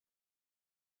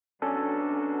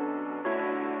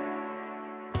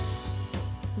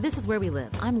This is Where We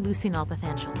Live. I'm Lucy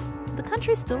Nalpathanchel. The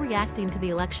country's still reacting to the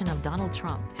election of Donald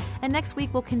Trump, and next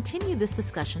week we'll continue this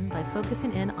discussion by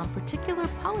focusing in on particular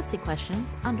policy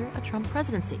questions under a Trump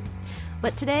presidency.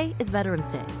 But today is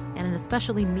Veterans Day, and an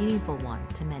especially meaningful one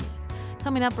to many.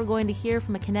 Coming up, we're going to hear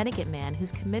from a Connecticut man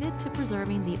who's committed to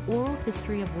preserving the oral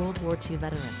history of World War II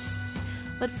veterans.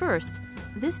 But first,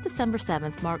 this December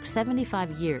 7th marks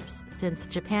 75 years since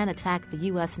Japan attacked the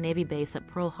U.S. Navy base at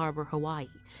Pearl Harbor, Hawaii,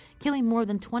 killing more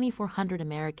than 2,400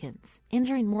 Americans,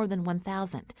 injuring more than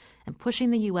 1,000, and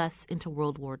pushing the U.S. into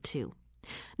World War II.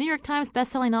 New York Times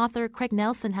bestselling author Craig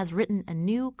Nelson has written a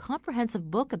new comprehensive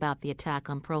book about the attack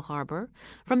on Pearl Harbor,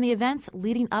 from the events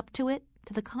leading up to it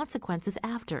to the consequences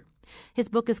after. His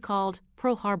book is called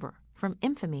Pearl Harbor: From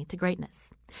Infamy to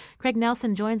Greatness. Craig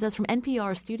Nelson joins us from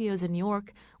NPR studios in New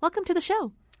York. Welcome to the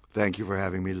show. Thank you for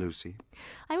having me, Lucy.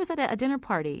 I was at a dinner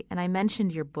party and I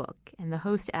mentioned your book, and the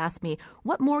host asked me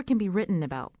what more can be written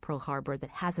about Pearl Harbor that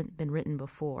hasn't been written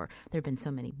before. There have been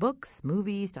so many books,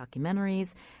 movies,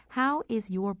 documentaries. How is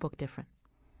your book different?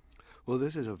 Well,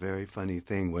 this is a very funny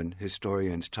thing when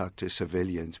historians talk to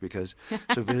civilians, because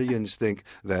civilians think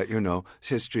that,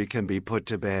 history can be put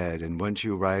to bed, and once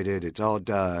you write it, it's all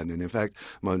done. And in fact,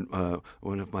 one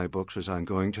of my books was on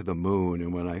going to the moon,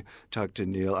 and when I talked to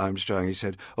Neil Armstrong, he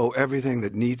said, everything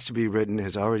that needs to be written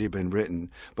has already been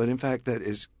written. But in fact, that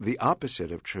is the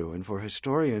opposite of true. And for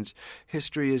historians,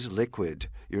 history is liquid,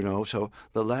 So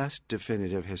the last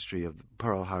definitive history of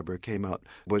Pearl Harbor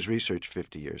was researched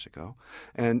 50 years ago.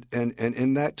 And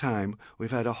in that time,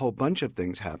 we've had a whole bunch of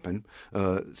things happen.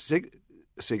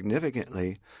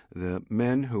 Significantly, the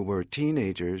men who were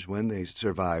teenagers when they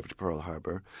survived Pearl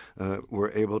Harbor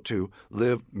were able to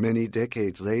live many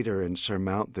decades later and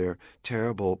surmount their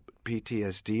terrible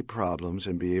PTSD problems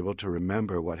and be able to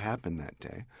remember what happened that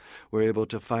day. We're able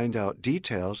to find out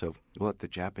details of what the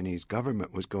Japanese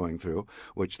government was going through,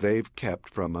 which they've kept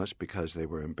from us because they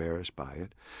were embarrassed by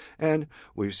it. And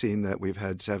we've seen that we've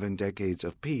had 7 decades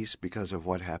of peace because of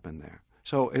what happened there.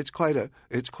 So it's quite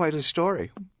a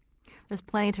story. There's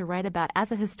plenty to write about.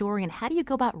 As a historian, how do you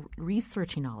go about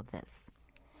researching all of this?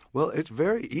 Well, it's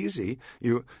very easy.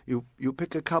 You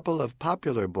pick a couple of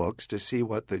popular books to see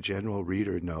what the general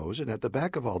reader knows, and at the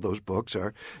back of all those books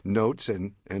are notes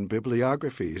and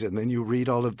bibliographies, and then you read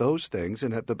all of those things,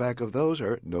 and at the back of those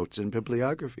are notes and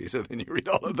bibliographies, and then you read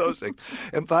all of those things.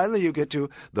 And finally you get to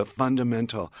the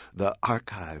fundamental, the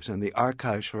archives, and the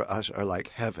archives for us are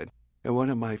like heaven. And one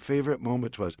of my favorite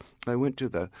moments was I went to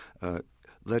the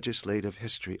Legislative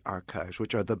History Archives,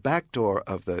 which are the back door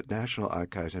of the National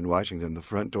Archives in Washington. The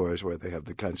front door is where they have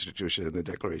the Constitution and the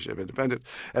Declaration of Independence,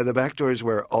 and the back door is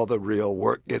where all the real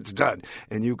work gets done.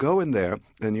 And you go in there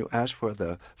and you ask for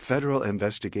the federal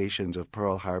investigations of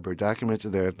Pearl Harbor documents,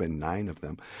 and there have been 9 of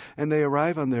them, and they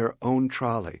arrive on their own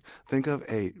trolley. Think of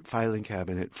a filing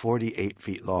cabinet 48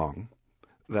 feet long.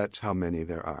 That's how many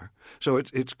there are. So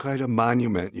it's quite a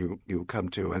monument you come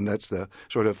to, and that's the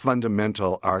sort of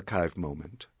fundamental archive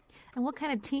moment. And what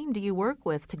kind of team do you work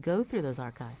with to go through those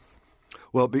archives?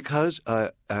 Well, because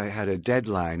I had a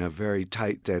deadline, a very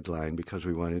tight deadline, because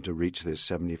we wanted to reach this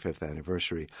 75th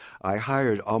anniversary, I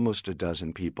hired almost a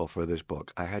dozen people for this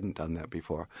book. I hadn't done that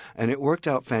before. And it worked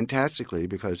out fantastically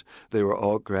because they were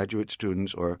all graduate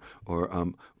students or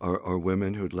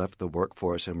women who'd left the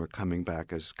workforce and were coming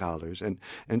back as scholars. And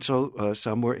so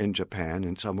some were in Japan,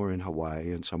 and some were in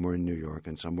Hawaii, and some were in New York,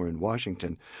 and some were in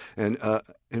Washington. And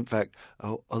in fact,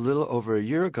 a little over a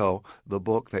year ago, the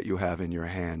book that you have in your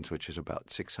hands, which is about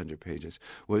 600 pages,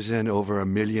 was in over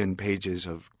 1 million pages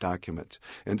of documents.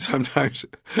 And sometimes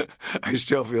I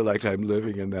still feel like I'm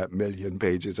living in that 1 million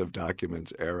pages of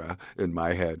documents era in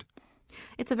my head.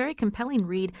 It's a very compelling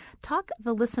read. Talk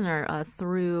the listener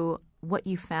through what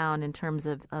you found in terms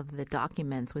of the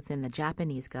documents within the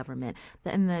Japanese government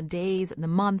in the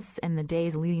months and the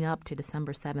days leading up to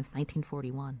December 7th,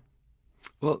 1941.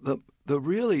 Well, the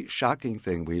really shocking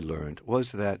thing we learned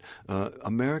was that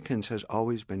Americans has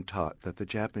always been taught that the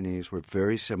Japanese were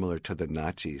very similar to the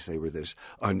Nazis. They were this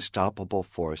unstoppable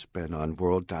force bent on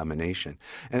world domination.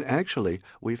 And actually,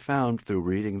 we found through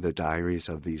reading the diaries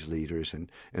of these leaders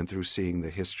and through seeing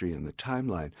the history and the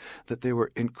timeline that they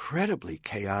were incredibly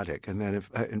chaotic, and that,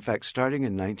 in fact, starting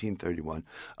in 1931,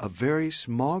 a very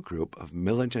small group of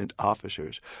militant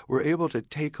officers were able to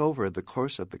take over the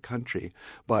course of the country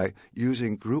by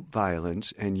using group violence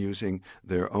violence and using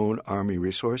their own army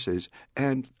resources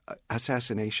and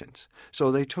assassinations.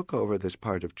 So they took over this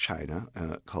part of China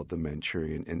called the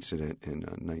Manchurian Incident in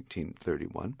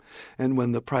 1931. And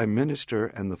when the prime minister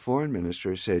and the foreign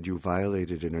minister said, you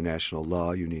violated international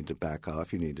law, you need to back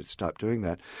off, you need to stop doing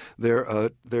that,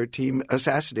 their team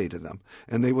assassinated them.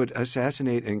 And they would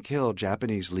assassinate and kill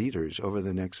Japanese leaders over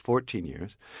the next 14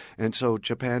 years. And so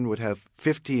Japan would have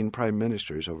 15 prime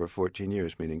ministers over 14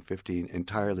 years, meaning 15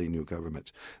 entirely new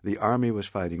governments. The army was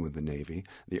fighting with the Navy.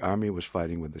 The army was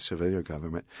fighting with the civilian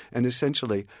government. And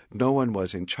essentially, no one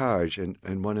was in charge. And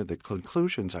one of the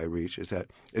conclusions I reached is that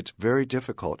it's very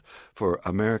difficult for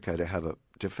America to have a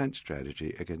defense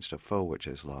strategy against a foe which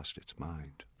has lost its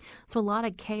mind. So a lot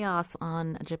of chaos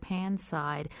on Japan's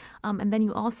side. And then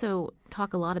you also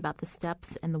talk a lot about the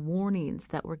steps and the warnings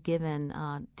that were given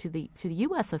to the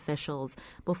U.S. officials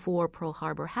before Pearl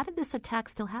Harbor. How did this attack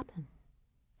still happen?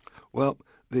 Well,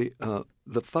 the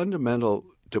fundamental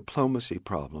diplomacy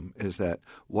problem is that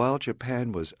while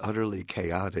Japan was utterly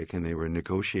chaotic and they were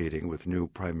negotiating with new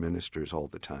prime ministers all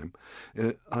the time,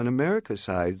 on America's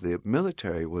side, the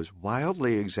military was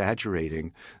wildly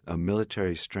exaggerating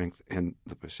military strength in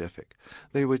the Pacific.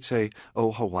 They would say,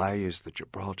 oh, Hawaii is the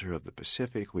Gibraltar of the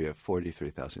Pacific. We have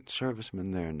 43,000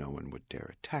 servicemen there. No one would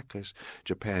dare attack us.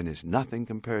 Japan is nothing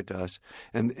compared to us.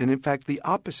 And in fact, the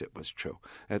opposite was true.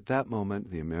 At that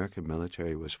moment, the American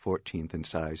military was 14th in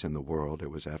size in the world. It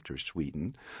was after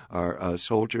Sweden. Our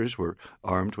soldiers were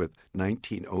armed with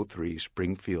 1903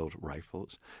 Springfield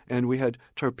rifles, and we had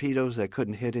torpedoes that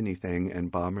couldn't hit anything and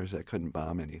bombers that couldn't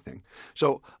bomb anything.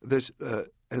 So this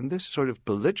sort of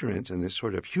belligerence and this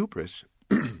sort of hubris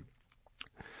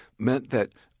meant that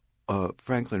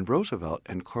Franklin Roosevelt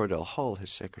and Cordell Hull,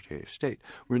 his Secretary of State,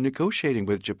 were negotiating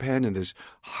with Japan in this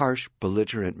harsh,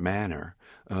 belligerent manner,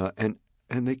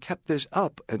 and they kept this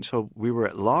up, and so we were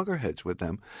at loggerheads with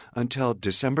them until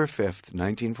December 5th,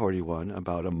 1941,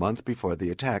 about a month before the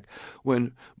attack,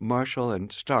 when Marshall and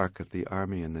Stark of the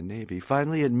Army and the Navy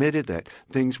finally admitted that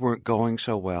things weren't going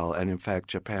so well, and in fact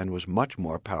Japan was much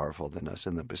more powerful than us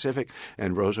in the Pacific,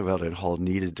 and Roosevelt and Hull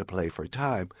needed to play for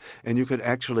time. And you could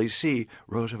actually see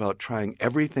Roosevelt trying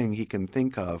everything he can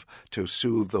think of to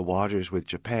soothe the waters with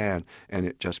Japan, and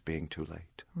it just being too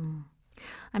late.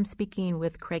 I'm speaking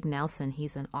with Craig Nelson.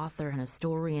 He's an author and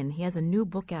historian. He has a new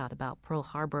book out about Pearl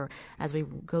Harbor as we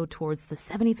go towards the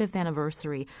 75th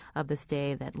anniversary of this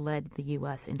day that led the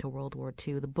U.S. into World War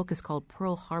II. The book is called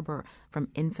Pearl Harbor, From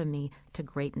Infamy to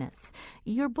Greatness.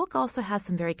 Your book also has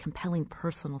some very compelling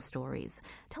personal stories.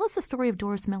 Tell us the story of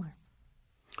Doris Miller.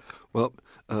 Well,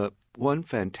 one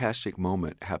fantastic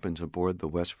moment happens aboard the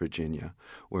West Virginia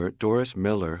where Doris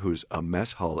Miller, who's a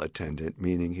mess hall attendant,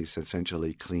 meaning he's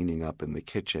essentially cleaning up in the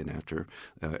kitchen after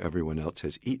everyone else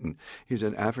has eaten, he's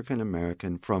an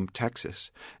African-American from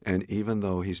Texas. And even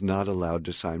though he's not allowed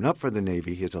to sign up for the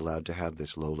Navy, he's allowed to have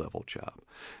this low-level job.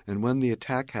 And when the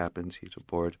attack happens, he's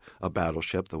aboard a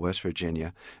battleship, the West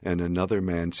Virginia, and another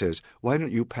man says, why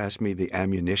don't you pass me the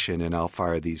ammunition and I'll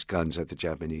fire these guns at the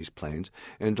Japanese planes?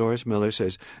 And Doris Miller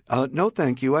says, no,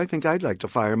 thank you. I think I'd like to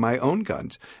fire my own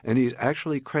guns. And he's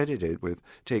actually credited with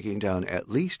taking down at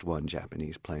least one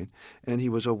Japanese plane, and he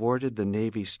was awarded the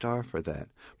Navy Star for that.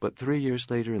 But 3 years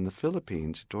later in the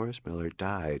Philippines, Doris Miller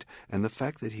died, and the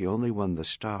fact that he only won the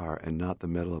Star and not the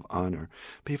Medal of Honor,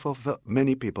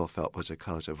 many people felt was a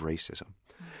cause of racism.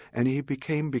 And he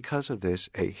became, because of this,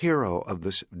 a hero of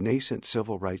this nascent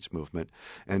civil rights movement,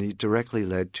 and he directly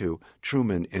led to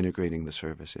Truman integrating the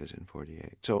services in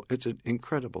 1948. So it's an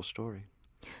incredible story.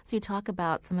 So you talk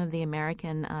about some of the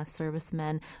American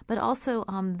servicemen, but also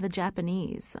the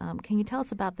Japanese. Can you tell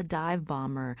us about the dive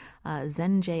bomber,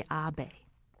 Zenji Abe?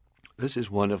 This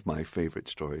is one of my favorite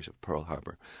stories of Pearl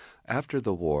Harbor. After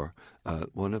the war,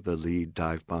 one of the lead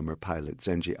dive bomber pilots,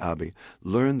 Zenji Abe,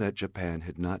 learned that Japan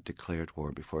had not declared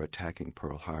war before attacking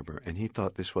Pearl Harbor, and he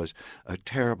thought this was a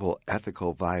terrible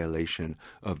ethical violation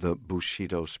of the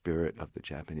Bushido spirit of the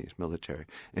Japanese military.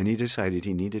 And he decided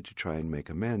he needed to try and make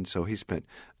amends, so he spent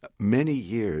many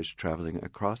years traveling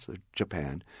across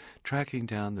Japan, tracking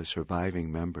down the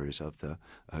surviving members of the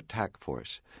attack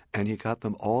force, and he got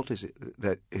them all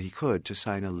that he could to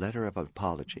sign a letter of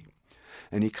apology.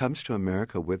 And he comes to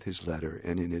America with his letter,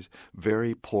 and in his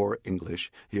very poor English,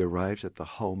 he arrives at the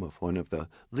home of one of the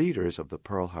leaders of the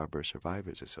Pearl Harbor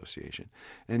Survivors Association.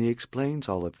 And he explains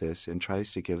all of this and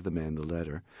tries to give the man the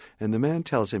letter. And the man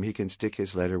tells him he can stick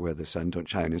his letter where the sun don't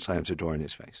shine and slams a door in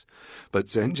his face. But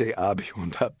Zenji Abe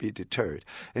will not be deterred.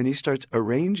 And he starts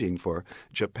arranging for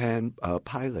Japan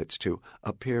pilots to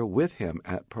appear with him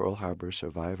at Pearl Harbor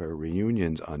Survivor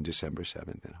reunions on December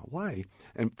 7th in Hawaii.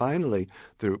 And finally,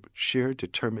 through sheer sheer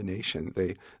determination,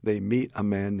 they meet a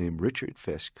man named Richard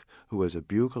Fisk, who was a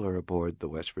bugler aboard the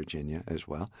West Virginia as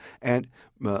well. And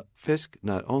Fisk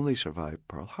not only survived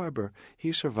Pearl Harbor,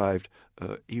 he survived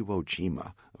Iwo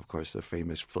Jima, of course, the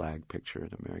famous flag picture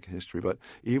in American history. But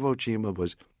Iwo Jima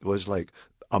was like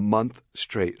a month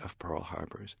straight of Pearl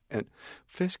Harbors. And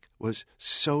Fisk was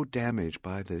so damaged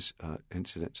by this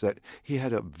incident that he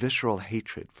had a visceral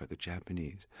hatred for the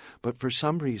Japanese. But for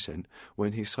some reason,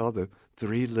 when he saw the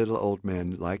three little old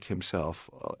men like himself,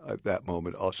 at that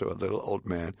moment also a little old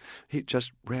man, he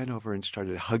just ran over and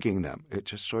started hugging them. It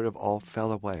just sort of all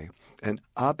fell away. And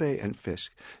Abe and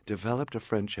Fisk developed a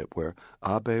friendship where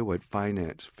Abe would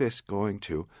finance Fisk going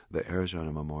to the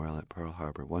Arizona Memorial at Pearl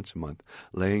Harbor once a month,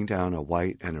 laying down a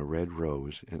white and a red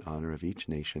rose in honor of each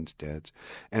nation's deads,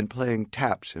 and playing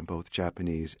taps in both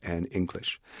Japanese and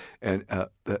English. And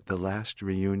the last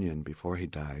reunion before he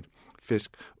died,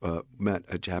 Fisk met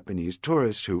a Japanese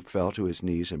tourist who fell to his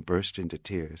knees and burst into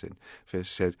tears. And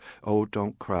Fisk said, "Oh,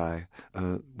 don't cry.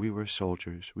 We were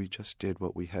soldiers. We just did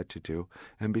what we had to do.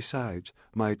 And besides,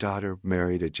 my daughter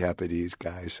married a Japanese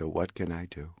guy, so what can I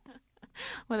do?"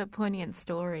 What a poignant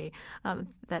story.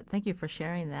 Thank you for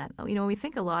sharing that. You know, when we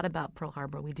think a lot about Pearl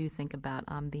Harbor, we do think about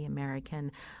the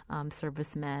American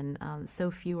servicemen.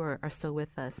 So few are still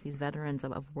with us, these veterans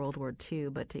of World War II.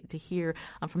 But to hear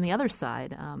from the other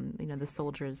side, the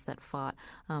soldiers that fought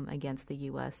against the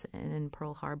U.S. in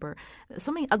Pearl Harbor,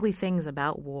 so many ugly things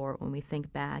about war when we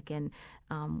think back, and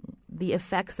the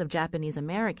effects of Japanese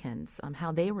Americans,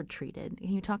 how they were treated.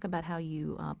 Can you talk about how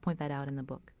you point that out in the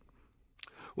book?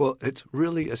 Well, it's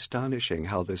really astonishing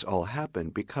how this all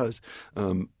happened because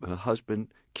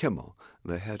husband Kimmel,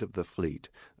 the head of the fleet,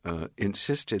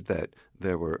 insisted that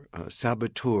there were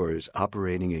saboteurs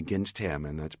operating against him,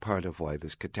 and that's part of why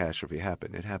this catastrophe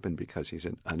happened. It happened because he's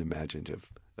an unimaginative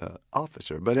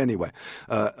officer. But anyway,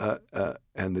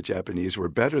 and the Japanese were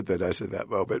better than us at that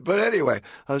moment. But anyway,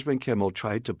 husband Kimmel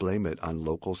tried to blame it on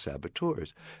local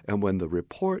saboteurs. And when the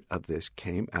report of this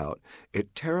came out,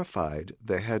 it terrified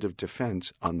the head of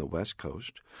defense on the West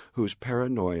Coast, whose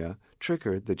paranoia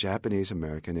triggered the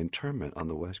Japanese-American internment on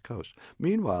the West Coast.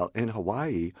 Meanwhile, in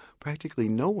Hawaii, practically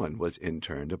no one was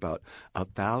interned. About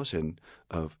 1,000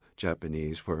 of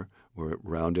Japanese were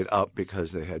rounded up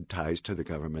because they had ties to the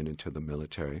government and to the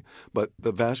military. But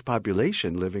the vast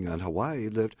population living on Hawaii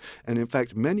lived, and in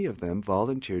fact, many of them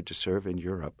volunteered to serve in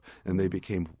Europe, and they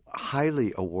became a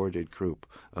highly awarded group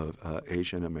of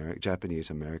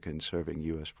Japanese Americans serving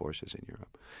U.S. forces in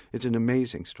Europe. It's an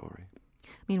amazing story.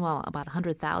 Meanwhile, about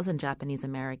 100,000 Japanese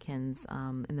Americans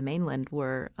in the mainland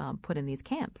were put in these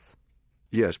camps.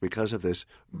 Yes, because of this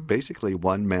basically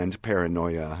one man's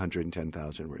paranoia,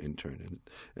 110,000 were interned.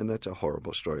 And that's a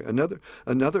horrible story.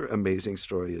 Another amazing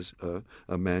story is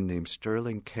a man named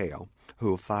Sterling Kale,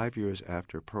 who 5 years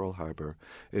after Pearl Harbor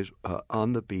is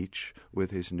on the beach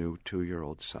with his new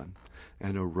 2-year-old son.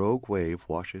 And a rogue wave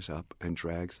washes up and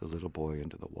drags the little boy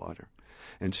into the water.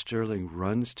 And Sterling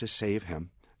runs to save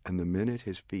him. And the minute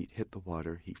his feet hit the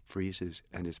water, he freezes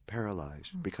and is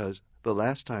paralyzed because the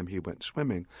last time he went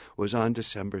swimming was on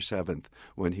December 7th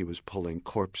when he was pulling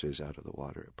corpses out of the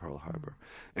water at Pearl Harbor.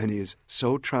 And he is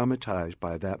so traumatized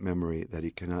by that memory that he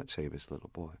cannot save his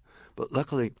little boy. But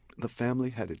luckily, the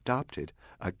family had adopted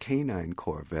a Canine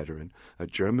Corps veteran, a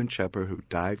German Shepherd who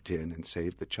dived in and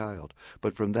saved the child.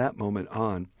 But from that moment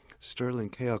on, Sterling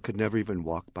Kale could never even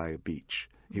walk by a beach.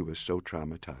 He was so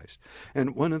traumatized.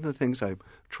 And one of the things I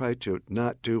tried to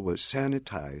not do was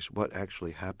sanitize what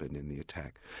actually happened in the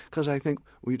attack, because I think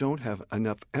we don't have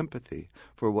enough empathy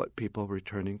for what people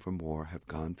returning from war have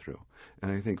gone through.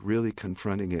 And I think really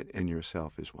confronting it in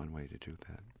yourself is one way to do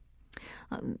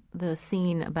that. The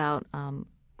scene about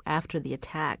after the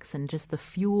attacks and just the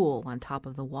fuel on top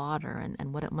of the water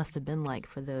and what it must have been like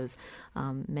for those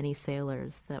many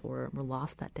sailors that were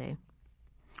lost that day.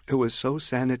 It was so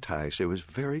sanitized, it was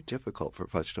very difficult for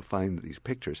us to find these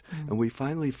pictures. And we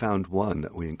finally found one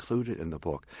that we included in the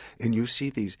book. And you see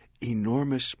these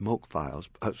enormous smoke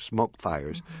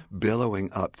fires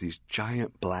billowing up, these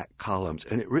giant black columns.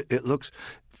 And it looks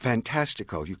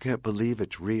fantastical. You can't believe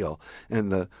it's real.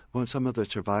 And some of the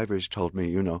survivors told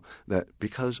me, that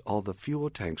because all the fuel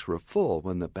tanks were full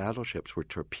when the battleships were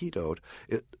torpedoed,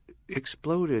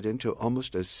 exploded into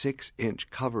almost a 6-inch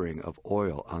covering of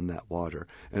oil on that water,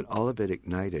 and all of it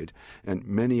ignited. And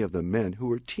many of the men who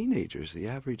were teenagers, the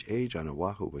average age on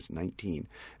Oahu was 19,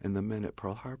 and the men at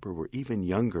Pearl Harbor were even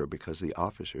younger because the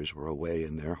officers were away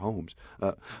in their homes.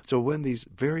 So when these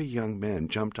very young men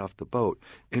jumped off the boat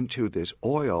into this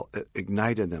oil, it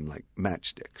ignited them like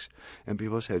matchsticks. And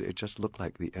people said it just looked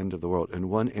like the end of the world. And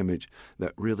one image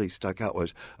that really stuck out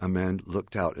was a man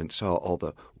looked out and saw all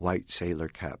the white sailor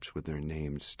caps with their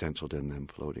names stenciled in them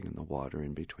floating in the water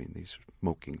in between these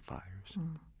smoking fires.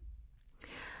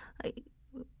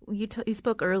 You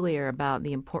spoke earlier about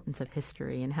the importance of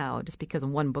history and how just because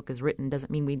one book is written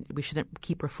doesn't mean we shouldn't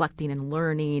keep reflecting and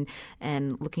learning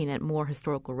and looking at more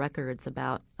historical records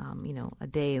about a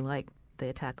day like the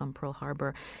attack on Pearl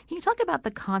Harbor. Can you talk about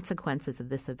the consequences of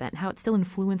this event, how it still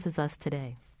influences us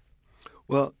today?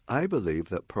 Well, I believe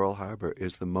that Pearl Harbor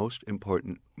is the most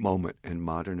important moment in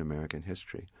modern American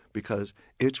history because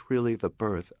it's really the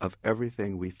birth of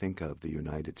everything we think of the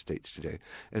United States today,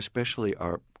 especially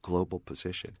our global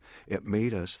position. It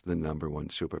made us the number one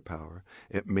superpower.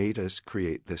 It made us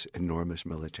create this enormous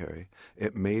military.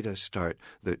 It made us start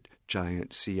the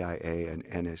giant CIA and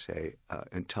NSA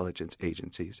intelligence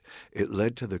agencies. It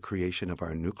led to the creation of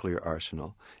our nuclear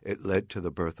arsenal. It led to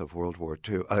the birth of World War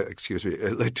II.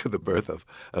 It led to the birth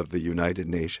of the United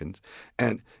Nations.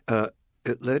 And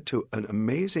it led to an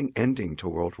amazing ending to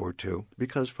World War II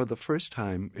because for the first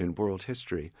time in world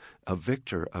history, a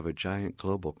victor of a giant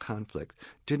global conflict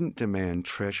didn't demand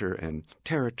treasure and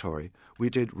territory. We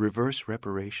did reverse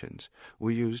reparations.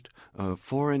 We used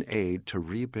foreign aid to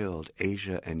rebuild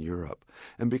Asia and Europe.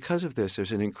 And because of this,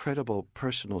 there's an incredible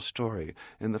personal story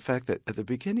in the fact that at the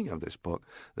beginning of this book,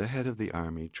 the head of the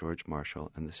Army, George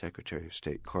Marshall, and the Secretary of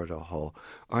State, Cordell Hull,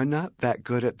 are not that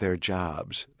good at their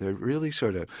jobs. They're really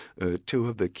sort of two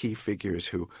of the key figures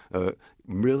who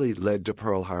really led to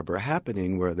Pearl Harbor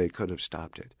happening where they could have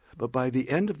stopped it. But by the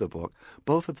end of the book,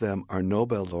 both of them are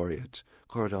Nobel laureates.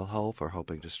 Cordell Hull for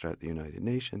helping to start the United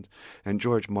Nations, and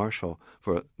George Marshall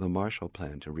for the Marshall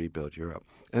Plan to rebuild Europe.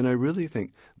 And I really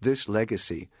think this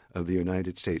legacy of the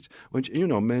United States, which,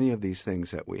 many of these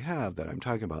things that we have that I'm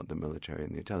talking about, the military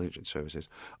and the intelligence services,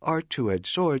 are two-edged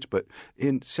swords, but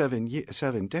in 7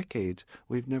 decades,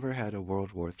 we've never had a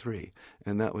World War III.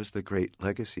 And that was the great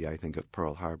legacy, I think, of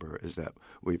Pearl Harbor, is that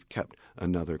we've kept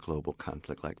another global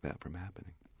conflict like that from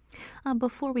happening.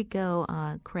 Before we go,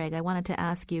 Craig, I wanted to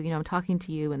ask you, I'm talking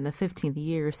to you in the 15th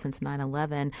year since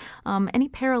 9/11. Any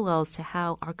parallels to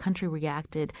how our country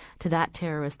reacted to that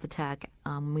terrorist attack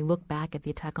when we look back at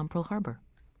the attack on Pearl Harbor?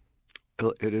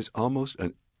 It is almost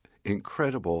an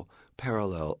incredible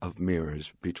parallel of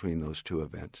mirrors between those two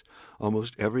events.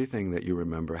 Almost everything that you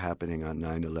remember happening on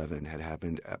 9/11 had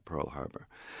happened at Pearl Harbor.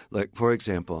 Like, for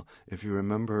example, if you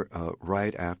remember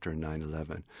right after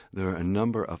 9/11, there are a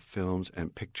number of films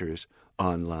and pictures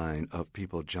online of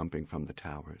people jumping from the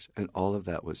towers, and all of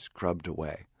that was scrubbed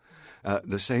away.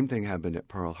 The same thing happened at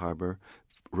Pearl Harbor.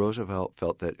 Roosevelt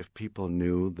felt that if people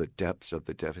knew the depths of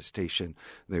the devastation,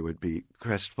 they would be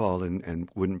crestfallen and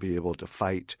wouldn't be able to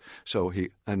fight. So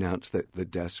he announced that the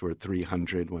deaths were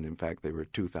 300 when in fact they were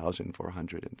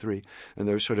 2,403. And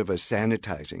there was sort of a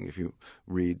sanitizing. If you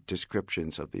read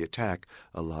descriptions of the attack,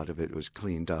 a lot of it was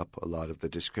cleaned up. A lot of the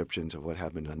descriptions of what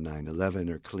happened on 9/11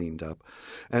 are cleaned up.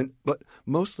 But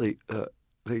mostly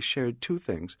they shared two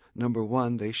things. Number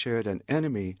one, they shared an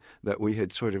enemy that we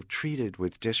had sort of treated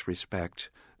with disrespect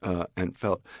and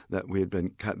felt that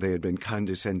they had been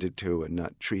condescended to and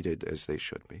not treated as they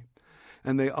should be.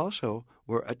 And they also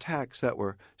were attacks that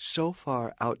were so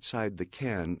far outside the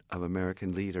ken of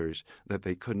American leaders that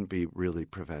they couldn't be really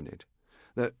prevented.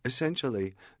 That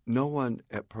essentially no one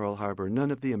at Pearl Harbor,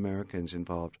 none of the Americans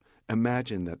involved,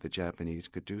 imagined that the Japanese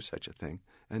could do such a thing.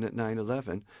 And at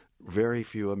 9/11, very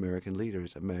few American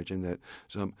leaders imagined that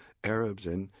some Arabs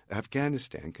in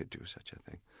Afghanistan could do such a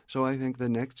thing. So I think the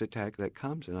next attack that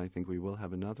comes, and I think we will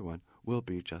have another one, will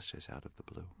be just as out of the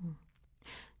blue.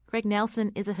 Craig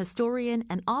Nelson is a historian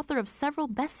and author of several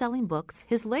best-selling books.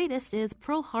 His latest is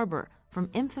Pearl Harbor, From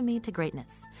Infamy to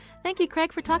Greatness. Thank you,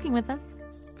 Craig, for talking with us.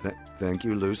 Thank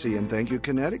you, Lucy, and thank you,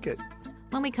 Connecticut.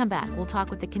 When we come back, we'll talk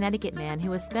with the Connecticut man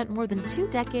who has spent more than 2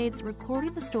 decades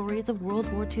recording the stories of World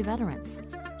War II veterans.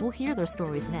 We'll hear their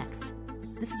stories next.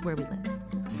 This is Where We Live.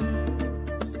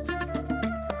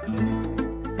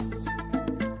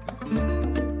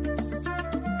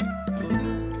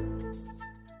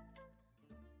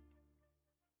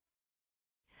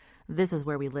 This is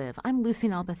Where We Live. I'm Lucy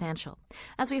Nalpathanchel.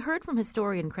 As we heard from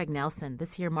historian Craig Nelson,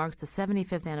 this year marks the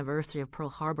 75th anniversary of Pearl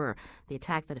Harbor, the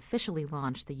attack that officially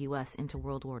launched the U.S. into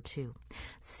World War II.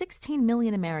 16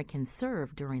 million Americans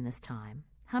served during this time.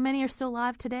 How many are still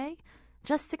alive today?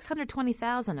 Just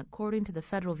 620,000, according to the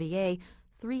federal VA.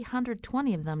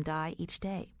 320 of them die each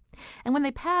day. And when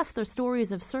they pass, their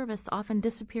stories of service often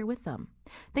disappear with them.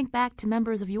 Think back to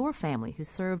members of your family who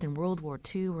served in World War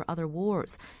II or other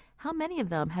wars. How many of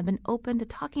them have been open to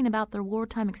talking about their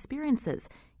wartime experiences,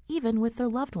 even with their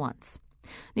loved ones?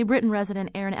 New Britain resident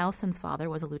Aaron Elson's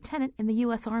father was a lieutenant in the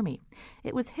U.S. Army.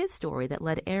 It was his story that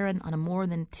led Aaron on a more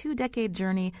than 2-decade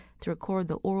journey to record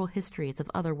the oral histories of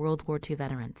other World War II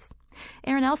veterans.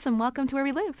 Aaron Elson, welcome to Where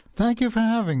We Live. Thank you for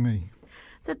having me.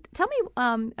 So tell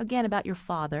me again about your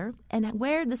father and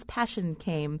where this passion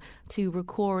came to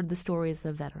record the stories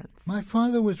of veterans. My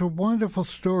father was a wonderful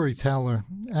storyteller,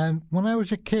 and when I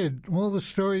was a kid, all the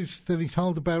stories that he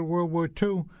told about World War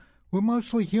II were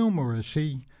mostly humorous.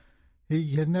 He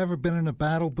had never been in a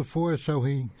battle before, so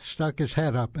he stuck his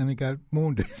head up and he got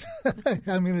wounded.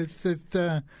 I mean,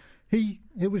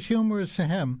 it was humorous to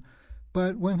him.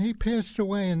 But when he passed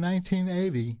away in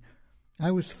 1980,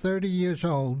 I was 30 years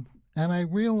old. And I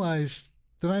realized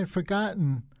that I'd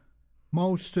forgotten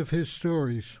most of his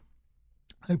stories.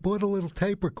 I bought a little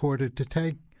tape recorder to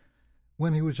take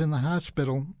when he was in the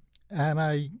hospital, and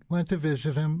I went to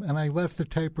visit him, and I left the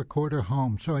tape recorder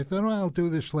home. So I thought, I'll do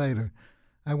this later.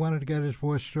 I wanted to get his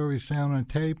war stories down on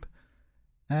tape,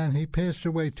 and he passed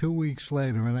away 2 weeks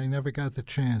later, and I never got the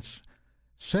chance.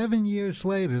 7 years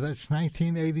later, that's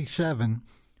 1987,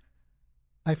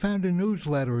 I found a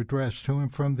newsletter addressed to him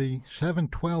from the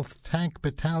 712th Tank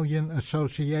Battalion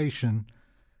Association,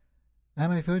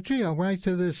 and I thought, I'll write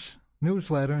to this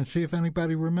newsletter and see if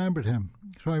anybody remembered him.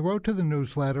 So I wrote to the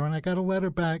newsletter, and I got a letter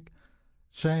back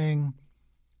saying,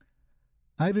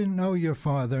 I didn't know your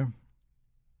father,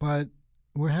 but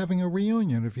we're having a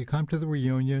reunion. If you come to the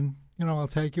reunion, I'll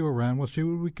take you around. We'll see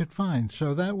what we could find.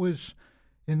 So that was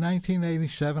in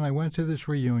 1987, I went to this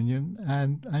reunion,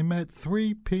 and I met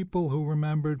 3 people who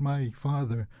remembered my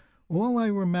father. All I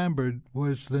remembered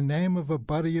was the name of a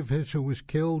buddy of his who was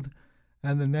killed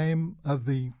and the name of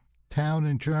the town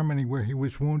in Germany where he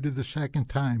was wounded the second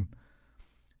time.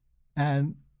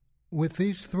 And with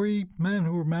these 3 men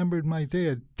who remembered my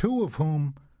dad, 2 of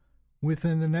whom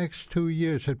within the next 2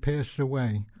 years had passed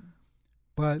away.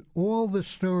 But all the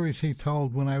stories he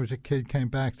told when I was a kid came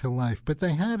back to life. But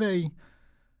they had a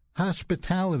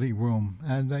hospitality room,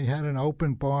 and they had an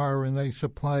open bar, and they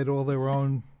supplied all their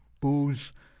own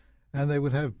booze, and they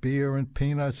would have beer and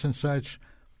peanuts and such,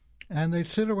 and they'd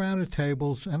sit around at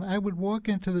tables, and I would walk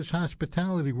into this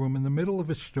hospitality room in the middle of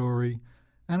a story,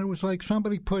 and it was like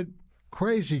somebody put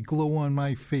crazy glue on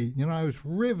my feet. I was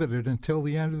riveted until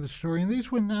the end of the story, and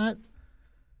these were not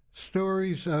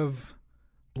stories of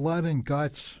blood and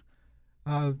guts.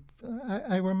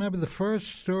 I remember the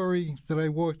first story that I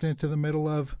walked into the middle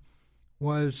of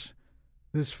was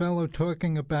this fellow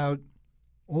talking about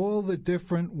all the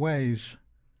different ways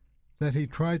that he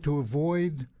tried to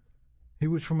avoid. He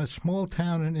was from a small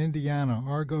town in Indiana,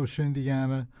 Argos,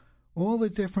 Indiana. All the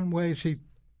different ways he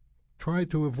tried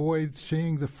to avoid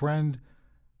seeing the friend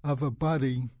of a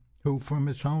buddy who, from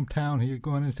his hometown, he had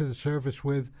gone into the service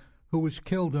with, who was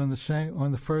killed on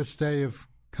the first day of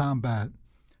combat.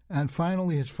 And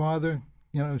finally, his father,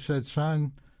 said,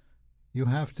 "Son, you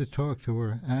have to talk to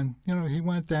her." And he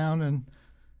went down, and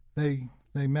they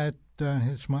met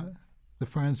the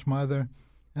friend's mother,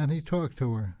 and he talked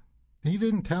to her. He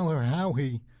didn't tell her how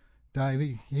he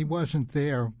died. He wasn't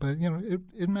there, but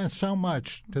it meant so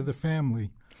much to the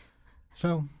family.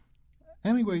 So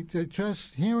anyway,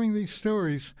 just hearing these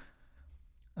stories,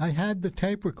 I had the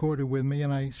tape recorder with me,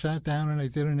 and I sat down and I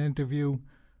did an interview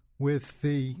with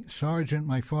the sergeant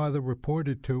my father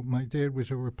reported to. My dad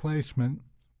was a replacement,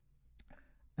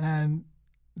 and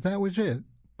that was it.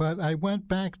 But I went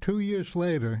back 2 years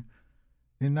later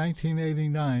in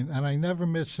 1989, and I never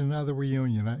missed another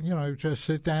reunion. I would just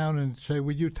sit down and say,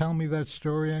 "Would you tell me that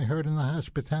story I heard in the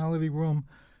hospitality room?"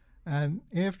 And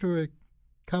after a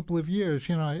couple of years,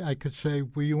 I could say,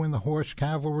 "Were you in the Horse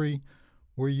Cavalry?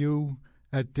 Were you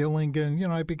at Dillingen?"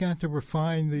 I began to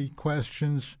refine the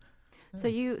questions. So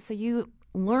you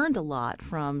learned a lot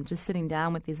from just sitting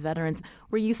down with these veterans.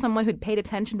 Were you someone who'd paid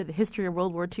attention to the history of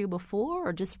World War II before,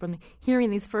 or just from hearing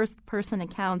these first-person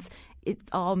accounts, it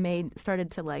all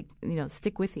started to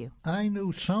stick with you? I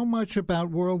knew so much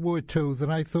about World War II that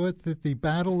I thought that the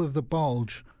Battle of the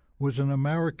Bulge was an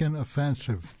American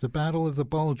offensive. The Battle of the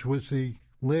Bulge was the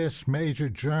last major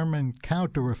German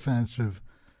counteroffensive.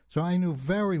 So I knew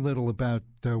very little about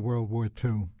World War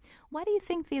II. Why do you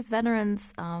think these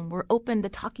veterans were open to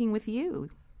talking with you?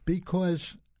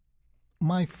 Because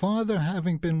my father,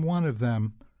 having been one of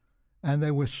them, and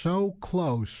they were so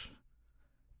close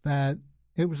that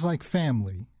it was like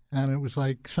family. And it was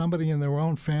like somebody in their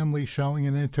own family showing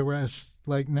an interest.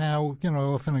 Like now,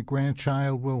 often a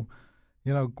grandchild will,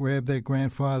 grab their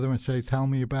grandfather and say, tell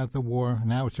me about the war.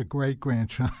 Now it's a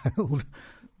great-grandchild.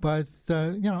 But,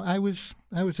 I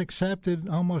was accepted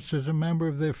almost as a member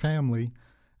of their family.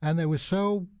 And they were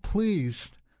so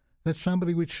pleased that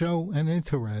somebody would show an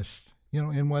interest,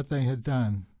 in what they had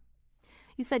done.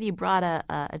 You said you brought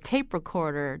a tape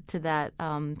recorder to that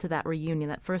reunion,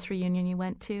 that first reunion you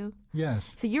went to. Yes.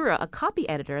 So you're a copy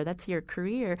editor. That's your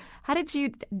career. How did you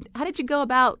go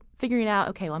about figuring out?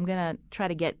 Okay, well, I'm going to try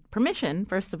to get permission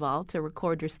first of all to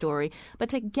record your story, but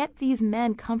to get these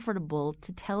men comfortable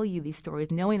to tell you these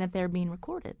stories, knowing that they're being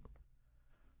recorded.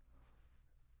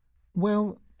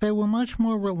 Well, they were much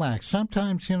more relaxed.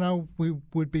 Sometimes, we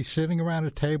would be sitting around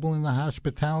a table in the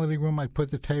hospitality room. I'd put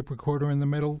the tape recorder in the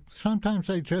middle. Sometimes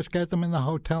I'd just get them in the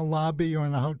hotel lobby or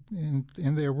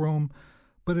in their room.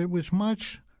 But it was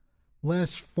much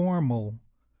less formal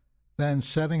than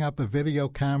setting up a video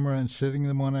camera and sitting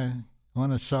them on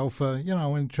a sofa,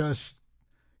 and just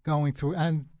going through.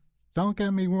 And don't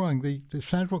get me wrong, the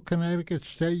Central Connecticut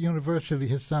State University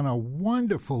has done a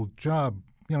wonderful job,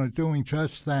 doing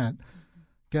just that.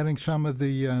 Getting some of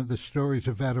the stories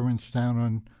of veterans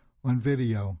down on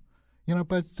video,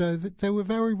 but they were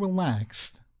very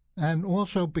relaxed, and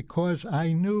also because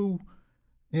I knew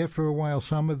after a while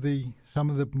some of the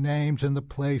names and the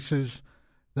places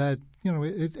that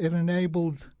it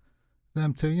enabled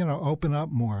them to open up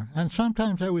more. And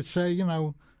sometimes I would say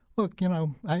look,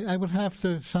 I would have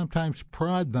to sometimes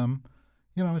prod them,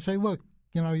 and say, look,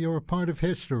 you're a part of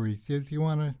history. Do you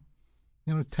want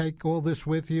to take all this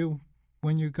with you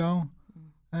when you go?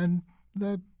 And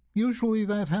usually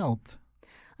that helped.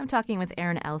 I'm talking with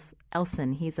Aaron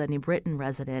Elson. He's a New Britain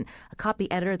resident, a copy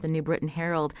editor at the New Britain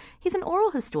Herald. He's an oral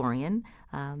historian.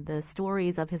 The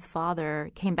stories of his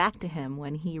father came back to him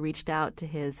when he reached out to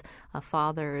his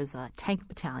father's tank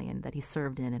battalion that he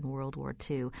served in World War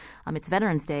II. It's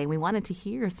Veterans Day, and we wanted to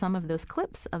hear some of those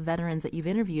clips of veterans that you've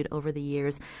interviewed over the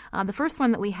years. The first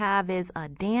one that we have is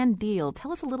Dan Deal.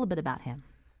 Tell us a little bit about him.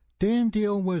 Dan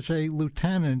Deal was a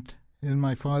lieutenant in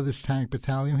my father's tank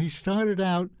battalion. He started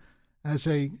out as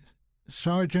a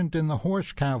sergeant in the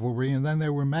horse cavalry, and then they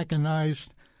were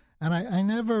mechanized. And I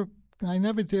never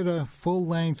did a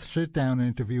full-length sit-down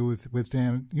interview with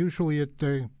Dan. Usually at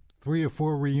 3 or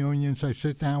 4 reunions, I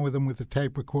sit down with him with the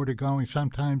tape recorder going.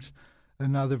 Sometimes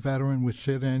another veteran would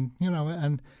sit in,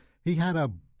 and he had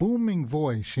a booming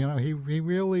voice. He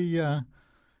really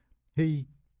he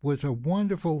was a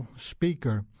wonderful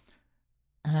speaker.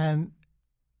 And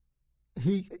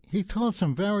he told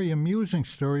some very amusing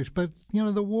stories, but,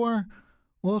 the war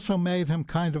also made him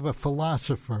kind of a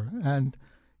philosopher. And,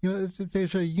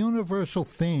 there's a universal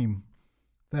theme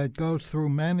that goes through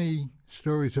many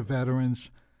stories of veterans,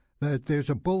 that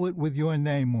there's a bullet with your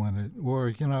name on it,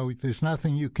 or, there's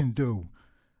nothing you can do.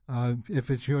 If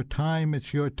it's your time,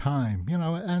 it's your time,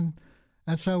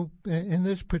 and so in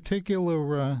this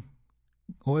particular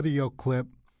audio clip,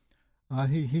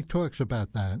 he talks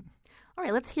about that. All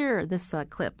right, let's hear this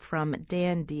clip from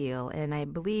Dan Deal, and I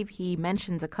believe he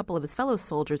mentions a couple of his fellow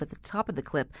soldiers at the top of the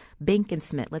clip, Bink and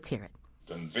Smith. Let's hear it.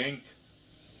 And Bink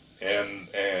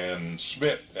and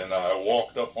Smith and I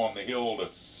walked up on the hill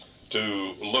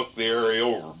to look the area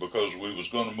over because we was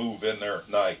going to move in there at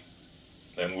night,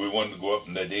 and we wanted to go up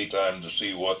in the daytime to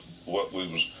see where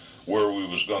we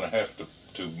was going to have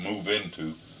to move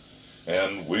into.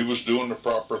 And we was doing the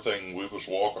proper thing. We was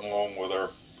walking along with our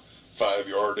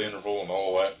 5-yard interval and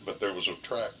all that, but there was a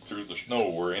track through the snow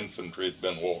where infantry had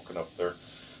been walking up there.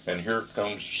 And here it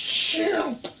comes,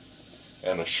 shimp,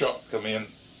 and a shot come in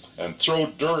and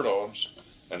throwed dirt on us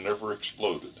and never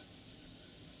exploded.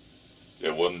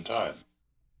 It wasn't time.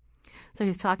 So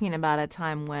he's talking about a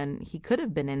time when he could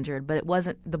have been injured, but it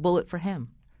wasn't the bullet for him.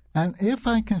 And if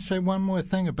I can say one more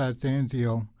thing about Dan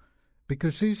Deal,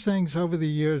 because these things over the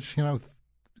years,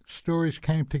 stories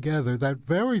came together. That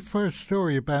very first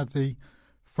story about the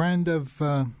friend of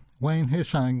Wayne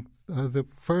Hissong, the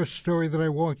first story that I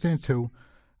walked into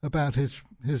about his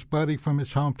buddy from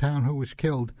his hometown who was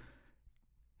killed,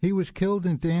 he was killed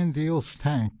in Dan Deal's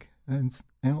tank and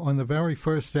on the very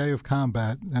first day of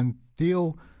combat. And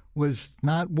Deal was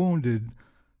not wounded,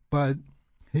 but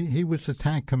he was the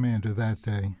tank commander that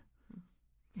day.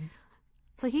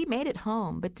 So he made it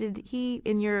home, but did he,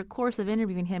 in your course of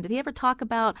interviewing him, did he ever talk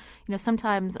about,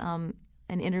 sometimes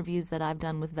in interviews that I've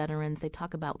done with veterans, they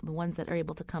talk about the ones that are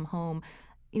able to come home,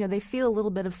 they feel a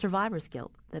little bit of survivor's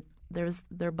guilt, that there's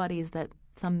their buddies that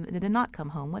did not come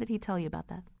home. What did he tell you about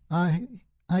that?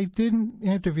 I didn't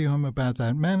interview him about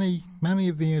that. Many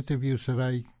of the interviews that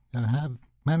I have,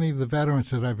 many of the veterans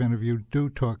that I've interviewed do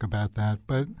talk about that.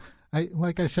 But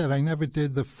like I said, I never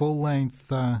did the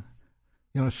full-length,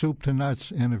 soup to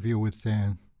nuts interview with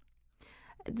Dan.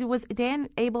 Was Dan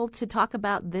able to talk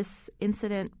about this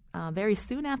incident very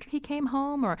soon after he came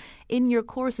home, or in your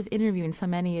course of interviewing so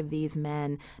many of these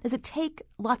men, does it take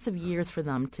lots of years for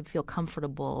them to feel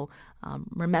comfortable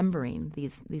remembering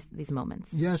these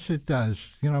moments? Yes, it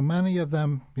does. Many of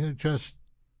them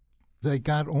they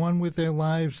got on with their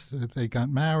lives. They got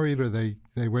married, or they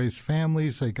raised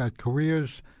families. They got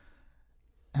careers,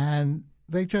 and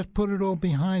they just put it all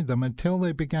behind them until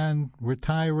they began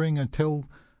retiring, until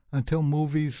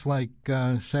movies like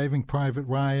Saving Private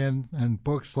Ryan and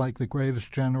books like The Greatest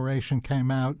Generation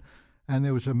came out, and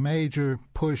there was a major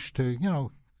push to,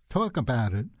 talk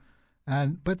about it.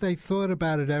 But they thought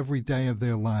about it every day of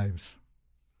their lives.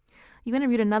 You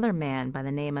interviewed another man by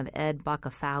the name of Ed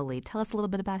Bacafoli. Tell us a little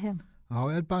bit about him. Oh,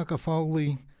 Ed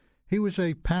Bacafoli, he was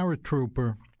a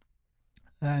paratrooper,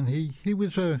 and he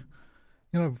was a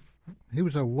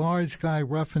large guy,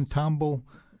 rough and tumble.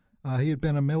 He had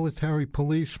been a military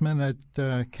policeman at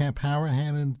Camp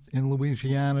Harahan in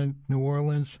Louisiana, New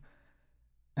Orleans,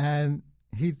 and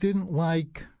he didn't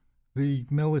like the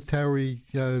military,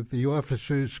 the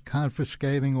officers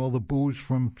confiscating all the booze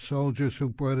from soldiers who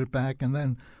brought it back and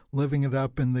then living it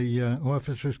up in the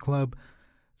officers' club.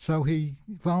 So he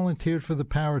volunteered for the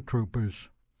paratroopers.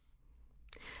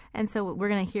 And so we're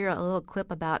going to hear a little clip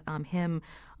about him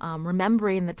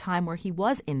remembering the time where he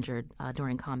was injured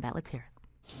during combat. Let's hear it.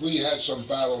 We had some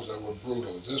battles that were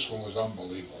brutal. This one was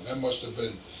unbelievable. There must have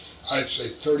been, I'd say,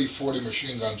 30, 40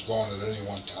 machine guns going at any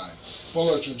one time.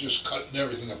 Bullets were just cutting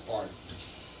everything apart.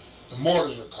 The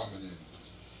mortars are coming in.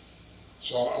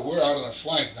 So we're out on the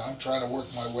flank now. I'm trying to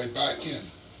work my way back in.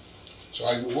 So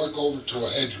I work over to a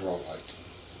hedgerow,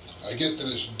 I get to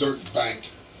this dirt bank,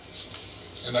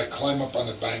 and I climb up on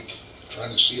the bank,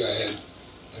 trying to see ahead,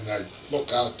 and I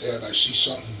look out there, and I see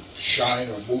something shine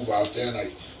or move out there, and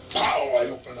I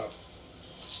open up.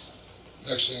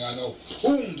 Next thing I know,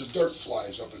 boom, the dirt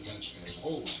flies up against me. I go,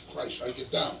 holy Christ, I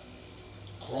get down.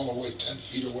 Crawl away 10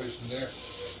 feet away from there,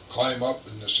 climb up,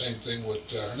 and the same thing with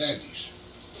Hernandez.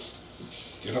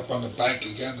 Get up on the bank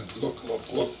again and look,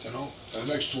 and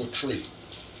next to a tree.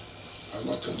 I'm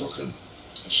looking,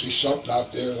 I see something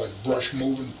out there, like brush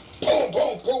moving. Boom,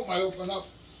 boom, boom, I open up.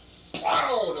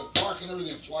 Wow, the bark and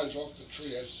everything flies off the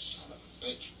tree. I said, son of a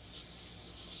bitch.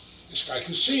 This guy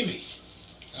could see me.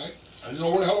 I didn't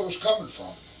know where the hell it was coming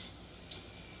from.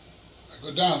 I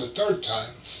go down the third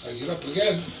time. I get up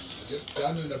again. I get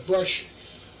down in the brush.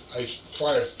 I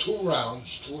fire 2 or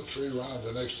 3 rounds.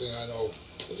 The next thing I know,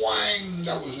 whang,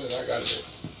 that was it. I got hit.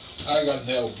 I got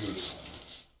nailed beautiful.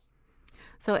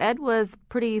 So Ed was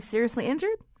pretty seriously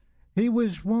injured? He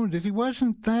was wounded. He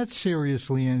wasn't that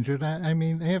seriously injured. I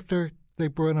mean, after they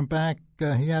brought him back,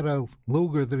 he had a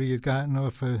Luger that he had gotten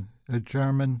off a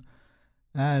German,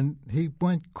 and he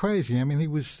went crazy. I mean, he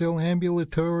was still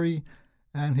ambulatory,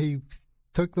 and he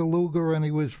took the Luger and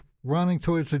he was running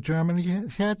towards the German. He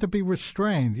had to be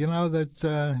restrained,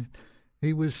 that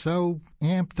he was so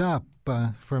amped up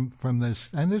from this.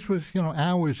 And this was,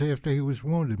 hours after he was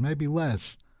wounded, maybe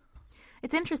less.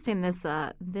 It's interesting,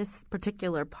 this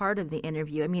particular part of the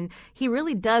interview. I mean, he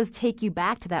really does take you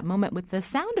back to that moment with the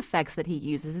sound effects that he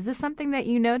uses. Is this something that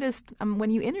you noticed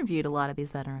when you interviewed a lot of these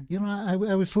veterans? I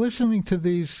was listening to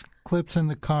these clips in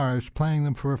the car. I was playing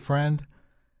them for a friend,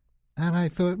 and I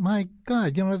thought, my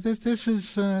God, this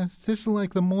is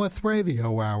like the Morth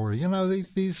Radio Hour.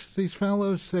 These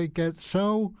fellows, they get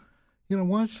so,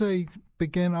 once they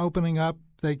begin opening up,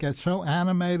 they get so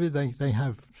animated. They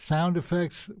have sound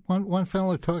effects. One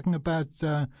fellow talking about,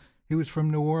 he was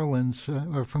from New Orleans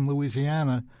or from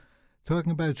Louisiana,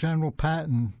 talking about General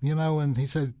Patton, and he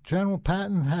said, General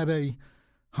Patton had a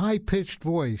high-pitched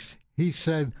voice. He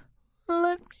said,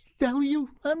 let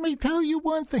me tell you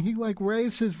one thing. He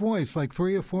raised his voice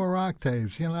 3 or 4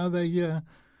 octaves.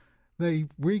 They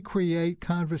recreate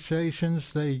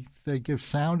conversations. They give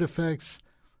sound effects.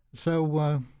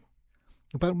 So,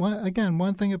 but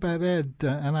one thing about Ed,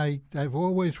 and I've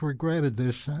always regretted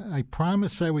this, I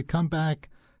promised I would come back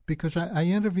because I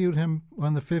interviewed him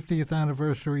on the 50th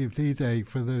anniversary of D-Day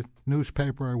for the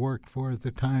newspaper I worked for at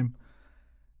the time.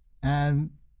 And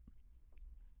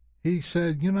he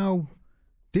said,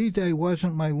 D-Day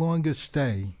wasn't my longest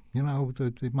stay.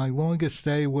 My longest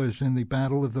stay was in the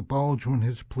Battle of the Bulge when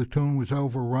his platoon was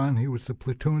overrun. He was the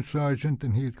platoon sergeant,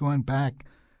 and he had gone back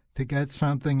to get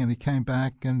something, and he came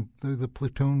back, and the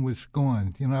platoon was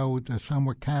gone. You know, some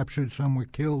were captured, some were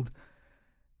killed.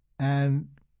 And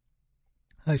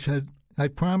I said, I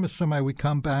promised him I would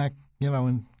come back, you know,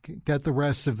 and get the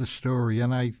rest of the story.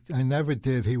 And I never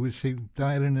did. He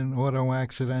died in an auto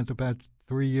accident about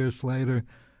 3 years later.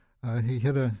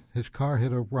 His car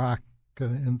hit a rock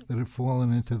that had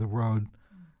fallen into the road,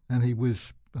 and he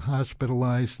was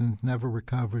hospitalized and never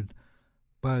recovered.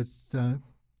 But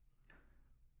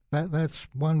that's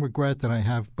one regret that I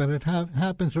have. But it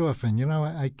happens often. You know,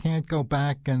 I can't go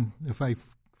back, and if I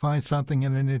find something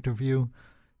in an interview,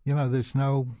 you know, there's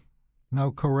no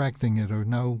correcting it or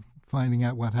no finding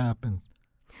out what happened.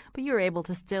 But you were able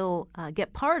to still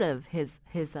get part of his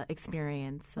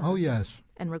experience. Oh, yes.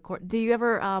 And record. Do you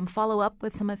ever follow up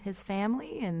with some of his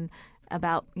family and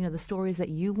about, you know, the stories that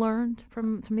you learned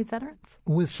from these veterans?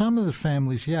 With some of the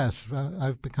families, yes.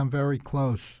 I've become very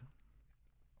close.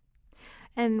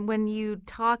 And when you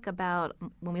talk about,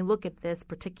 when we look at this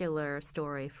particular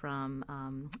story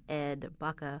from Ed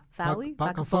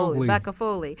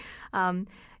Bacafogli,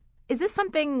 is this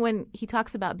something when he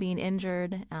talks about being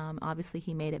injured, obviously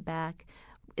he made it back,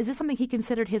 is this something he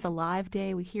considered his alive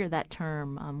day? We hear that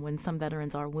term when some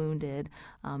veterans are wounded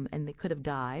and they could have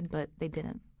died, but they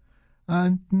didn't.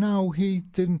 No, he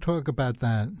didn't talk about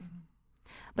that.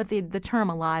 But the term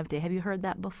alive day, have you heard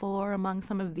that before among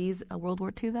some of these World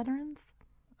War II veterans?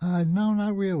 No,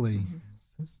 not really. Mm-hmm.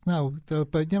 No,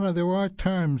 but, you know, there are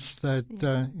terms that,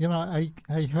 you know,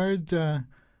 I heard,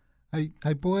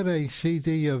 I bought a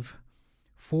CD of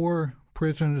 4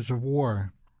 prisoners of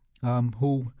war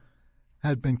who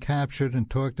had been captured and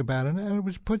talked about, and it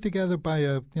was put together by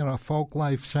a folk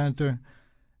life center.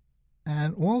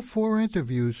 And all 4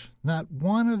 interviews, not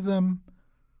one of them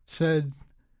said,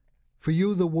 "For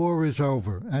you, the war is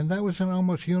over." And that was an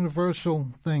almost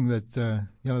universal thing that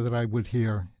that I would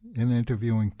hear in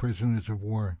interviewing prisoners of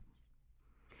war.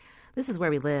 This is Where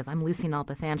We Live. I'm Lucy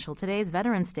Nalpathanchel. Today's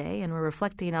Veterans Day, and we're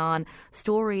reflecting on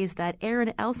stories that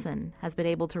Aaron Elson has been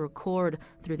able to record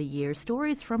through the years,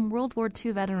 stories from World War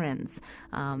II veterans,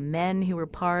 men who were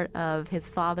part of his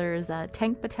father's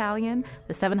tank battalion,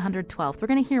 the 712th. We're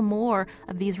going to hear more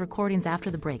of these recordings after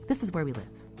the break. This is Where We Live.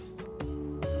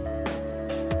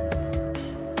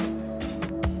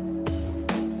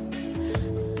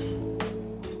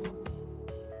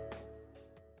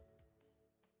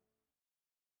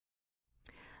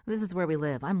 This is Where We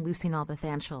Live. I'm Lucy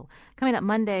Nalpathanchel. Coming up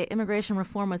Monday, immigration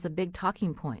reform was a big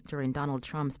talking point during Donald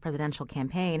Trump's presidential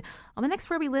campaign. On the next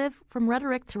Where We Live, from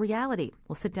rhetoric to reality,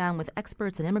 we'll sit down with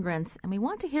experts and immigrants, and we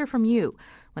want to hear from you.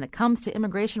 When it comes to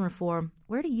immigration reform,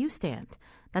 where do you stand?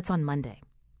 That's on Monday.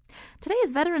 Today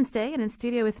is Veterans Day, and in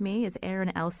studio with me is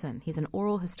Aaron Elson. He's an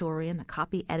oral historian, a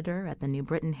copy editor at the New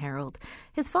Britain Herald.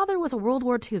 His father was a World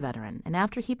War II veteran, and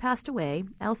after he passed away,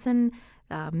 Elson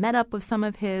met up with some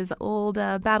of his old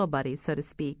battle buddies, so to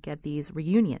speak, at these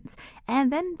reunions, and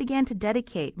then began to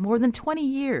dedicate more than 20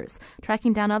 years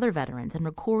tracking down other veterans and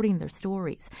recording their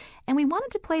stories. And we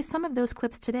wanted to play some of those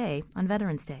clips today on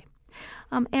Veterans Day.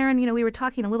 Aaron, we were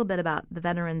talking a little bit about the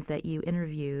veterans that you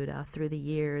interviewed through the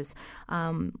years.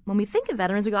 When we think of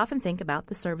veterans, we often think about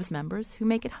the service members who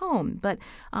make it home. But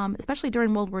especially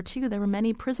during World War II, there were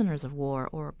many prisoners of war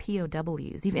or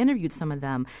POWs. You've interviewed some of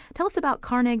them. Tell us about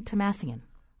Carnegie Tamassian.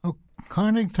 Oh,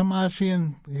 Carnegie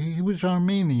Tamassian, he was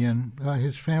Armenian.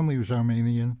 His family was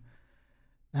Armenian.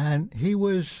 And he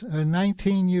was a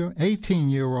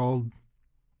 18-year-old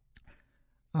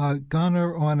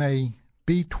gunner on a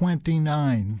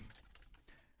B-29,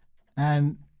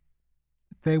 and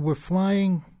they were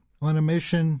flying on a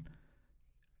mission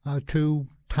to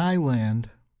Thailand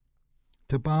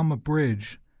to bomb a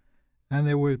bridge, and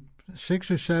there were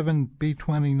 6 or 7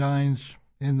 B-29s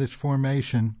in this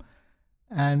formation,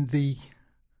 and the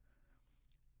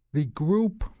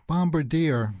group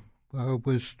bombardier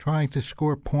was trying to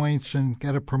score points and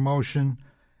get a promotion,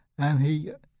 and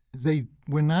they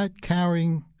were not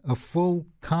carrying a full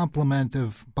complement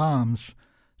of bombs,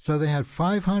 so they had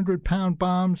 500-pound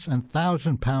bombs and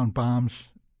 1,000-pound bombs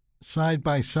side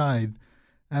by side,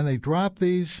 and they dropped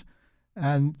these,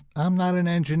 and I'm not an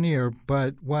engineer,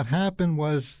 but what happened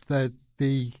was that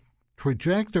the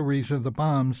trajectories of the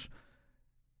bombs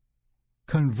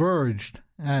converged,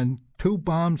 and 2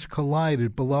 bombs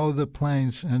collided below the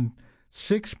planes, and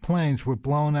 6 planes were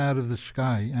blown out of the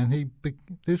sky, and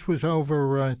this was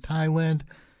over Thailand.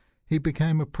 He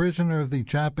became a prisoner of the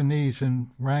Japanese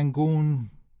in Rangoon,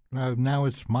 now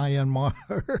it's Myanmar,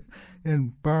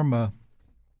 in Burma.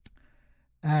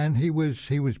 And he was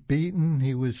beaten.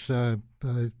 He was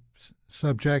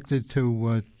subjected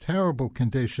to terrible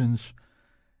conditions.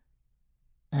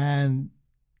 And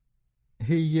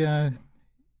he's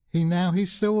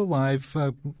still alive.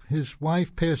 His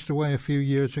wife passed away a few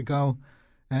years ago,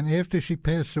 and after she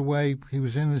passed away, he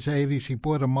was in his 80s. He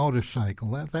bought a motorcycle.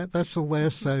 That's the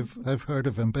last I've heard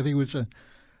of him. But he was a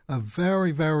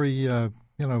very, very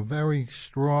very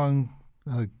strong,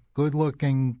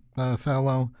 good-looking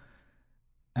fellow,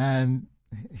 and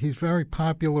he's very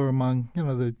popular among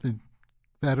the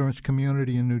veterans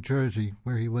community in New Jersey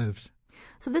where he lives.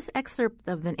 So this excerpt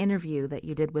of an interview that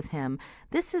you did with him,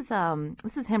 this is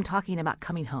him talking about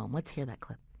coming home. Let's hear that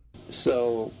clip.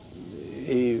 So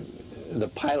the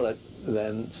pilot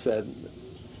then said,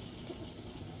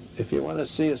 if you want to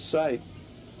see a sight,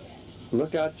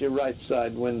 look out your right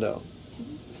side window.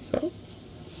 So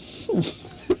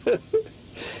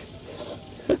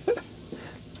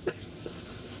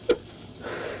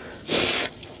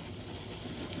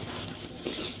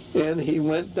and he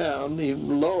went down,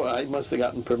 I must have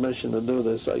gotten permission to do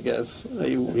this, I guess.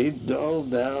 He dove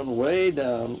down, way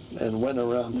down, and went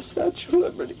around the Statue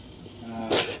of Liberty.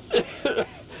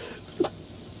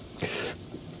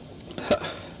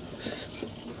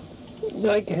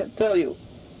 I can't tell you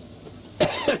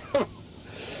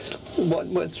what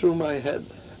went through my head.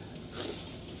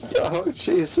 Oh,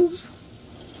 Jesus.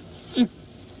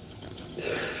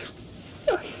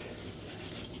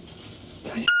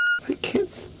 I can't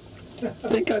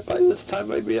think by this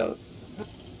time I'd be out.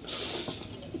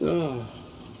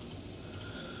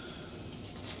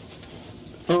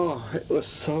 Oh, it was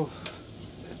so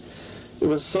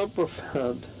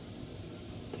profound.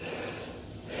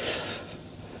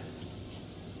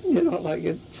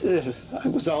 I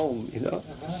was home,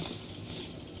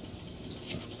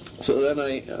 So then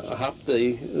I hopped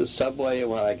the subway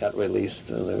when I got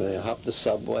released. And I hopped the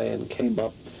subway and came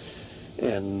up,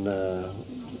 and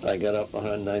I got up on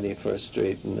 91st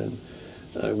Street, and then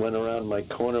I went around my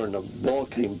corner, and the ball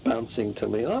came bouncing to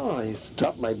me. Oh, I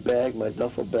dropped my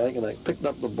duffel bag, and I picked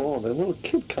up the ball, and a little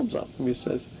kid comes up to me and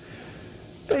says,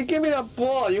 "Hey, give me that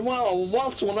ball. You want to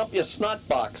waltz one up your snot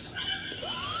box."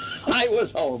 I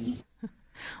was home.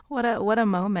 What a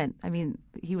moment. I mean,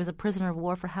 he was a prisoner of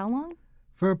war for how long?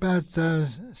 For about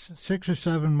 6 or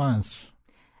 7 months.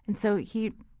 And so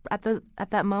he, at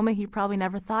that moment, he probably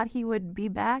never thought he would be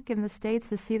back in the States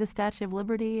to see the Statue of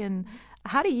Liberty. And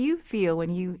how do you feel when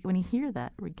you hear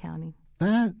that recounting?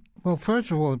 Well,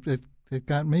 first of all, it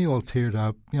got me all teared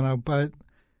up, but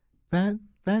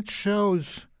that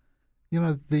shows,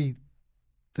 the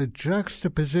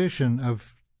juxtaposition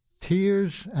of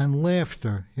tears and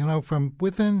laughter, from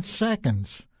within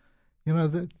seconds.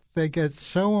 That they get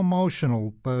so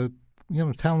emotional, but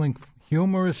telling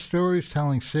humorous stories,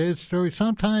 telling sad stories.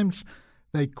 Sometimes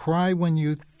they cry when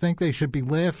you think they should be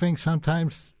laughing.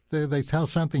 Sometimes they tell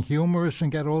something humorous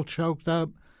and get all choked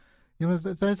up.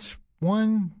 That's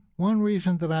one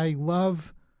reason that I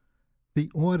love the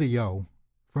audio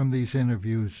from these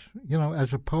interviews.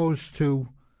 As opposed to,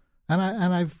 and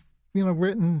I've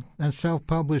written and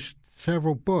self-published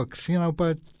several books.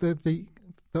 But the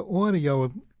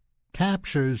audio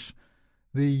captures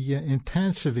the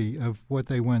intensity of what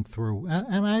they went through.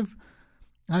 And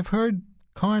I've heard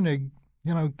Carnegie,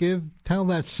 tell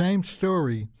that same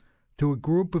story to a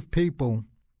group of people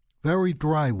very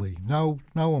dryly, no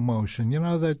emotion.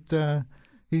 That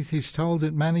he's told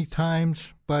it many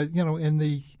times, but in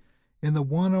the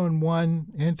one-on-one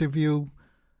interview,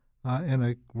 in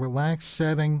a relaxed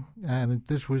setting, and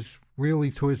this was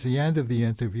really towards the end of the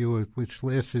interview, which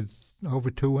lasted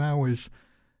over 2 hours.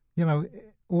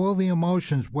 All the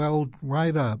emotions welled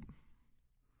right up.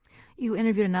 You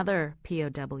interviewed another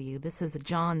POW. This is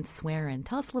John Swearin.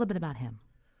 Tell us a little bit about him.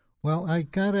 Well, I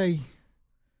got a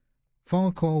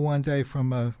phone call one day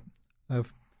from a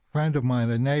friend of mine,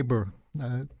 a neighbor,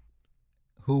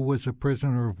 who was a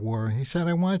prisoner of war. He said,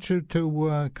 "I want you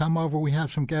to come over. We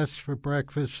have some guests for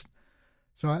breakfast."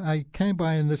 So I came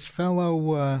by, and this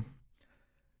fellow,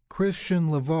 Christian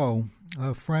Laveau,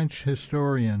 a French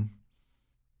historian,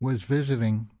 was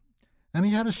visiting, and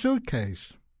he had a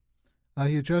suitcase.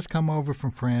 He had just come over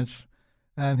from France,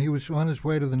 and he was on his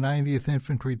way to the 90th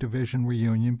Infantry Division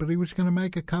reunion, but he was going to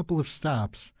make a couple of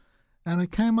stops. And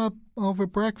it came up over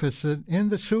breakfast that in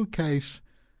the suitcase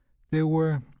there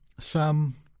were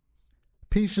some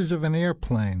pieces of an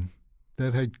airplane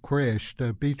that had crashed,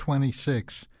 a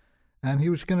B-26, and he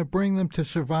was going to bring them to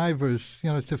survivors,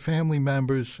 to family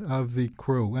members of the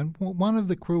crew. And one of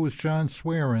the crew was John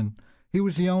Swearin. He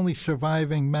was the only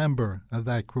surviving member of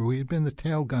that crew. He had been the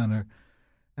tail gunner,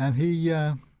 and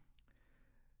the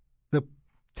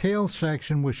tail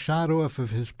section was shot off of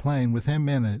his plane with him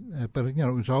in it, but it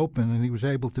was open, and he was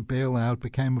able to bail out,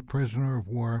 became a prisoner of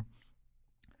war.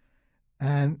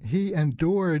 And he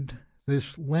endured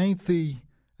this lengthy,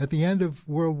 at the end of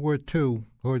World War II,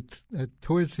 or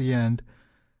towards the end,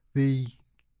 the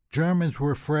Germans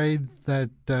were afraid that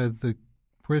the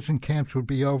prison camps would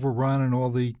be overrun and all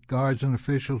the guards and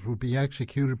officials would be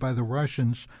executed by the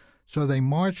Russians. So they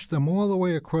marched them all the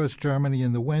way across Germany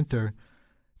in the winter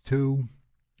to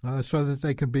so that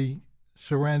they could be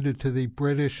surrendered to the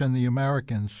British and the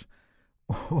Americans.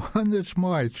 On this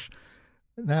march,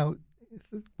 now,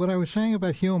 what I was saying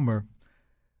about humor,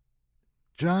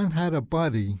 John had a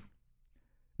buddy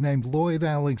named Lloyd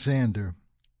Alexander,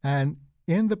 and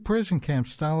in the prison camp,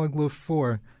 Stalag Luft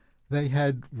 4, they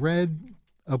had read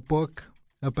a book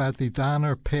about the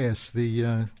Donner Pass,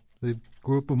 the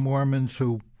group of Mormons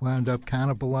who wound up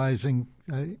cannibalizing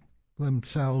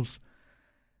themselves.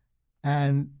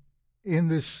 And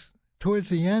towards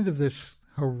the end of this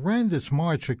horrendous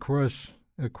march across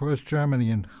Germany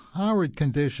in horrid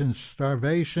conditions,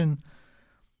 starvation,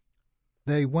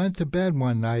 they went to bed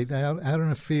one night out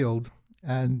in a field,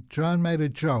 and John made a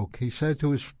joke. He said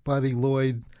to his buddy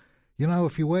Lloyd,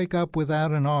 if you wake up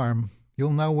without an arm,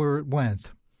 you'll know where it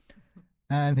went.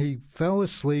 And he fell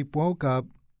asleep, woke up,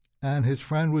 and his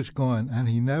friend was gone, and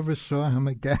he never saw him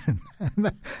again.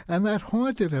 and that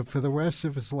haunted him for the rest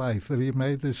of his life, that he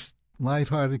made this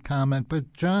lighthearted comment.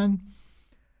 But John,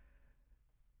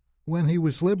 when he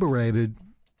was liberated,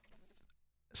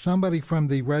 somebody from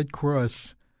the Red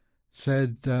Cross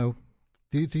said, do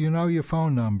you know your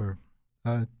phone number?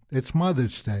 It's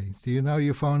Mother's Day. Do you know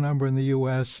your phone number in the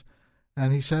U.S.?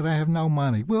 And he said, I have no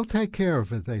money. We'll take care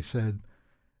of it, they said.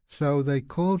 So they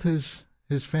called his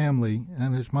family,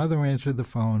 and his mother answered the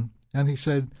phone, and he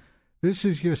said, this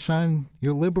is your son,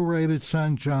 your liberated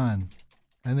son, John.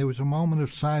 And there was a moment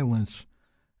of silence,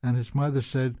 and his mother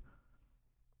said,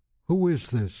 who is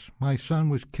this? My son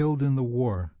was killed in the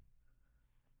war.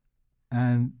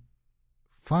 And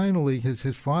finally, his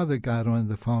father got on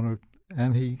the phone,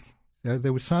 and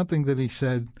there was something that he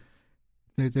said.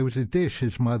 There was a dish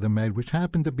his mother made, which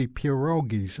happened to be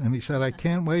pierogies, and he said, I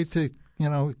can't wait to,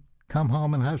 come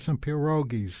home and have some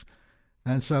pierogies.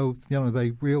 And so,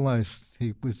 they realized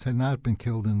he had not been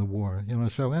killed in the war.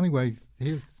 So anyway,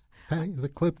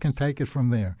 the clip can take it from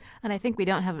there. And I think we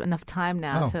don't have enough time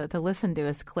now to listen to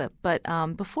his clip. But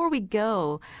before we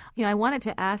go, I wanted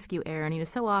to ask you, Aaron,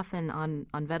 so often on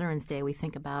Veterans Day we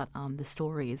think about the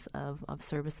stories of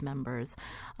service members,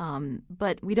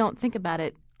 but we don't think about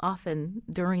it often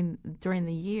during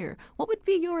the year. What would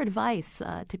be your advice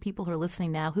to people who are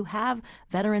listening now who have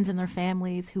veterans in their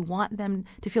families, who want them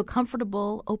to feel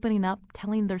comfortable opening up,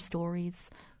 telling their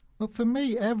stories? Well, for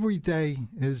me, every day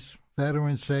is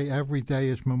Veterans Day. Every day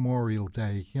is Memorial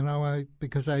Day.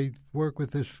 Because I work with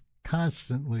this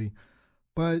constantly.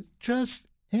 But just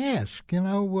ask.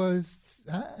 I was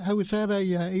at a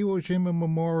Iwo Jima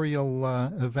Memorial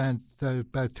event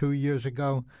about 2 years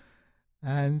ago.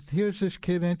 And here's this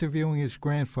kid interviewing his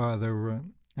grandfather,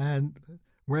 and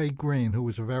Ray Green, who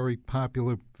was a very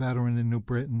popular veteran in New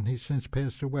Britain. He's since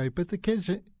passed away. But the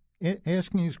kid's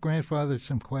asking his grandfather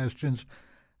some questions.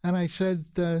 And I said,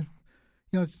 to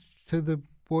the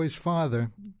boy's father,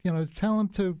 tell him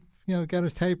to, get a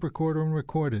tape recorder and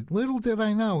record it. Little did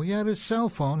I know, he had his cell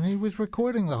phone and he was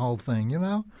recording the whole thing,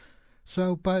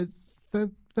 So, but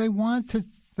they want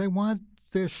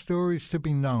their stories to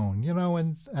be known,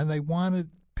 and they want it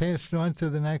passed on to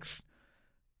the next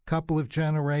couple of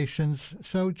generations.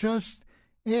 So just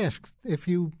ask. If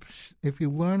you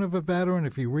learn of a veteran,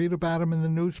 if you read about him in the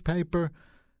newspaper,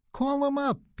 call them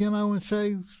up, and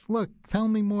say, look, tell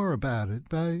me more about it.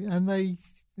 And they,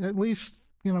 at least,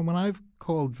 when I've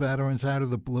called veterans out of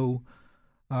the blue,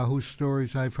 whose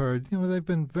stories I've heard, they've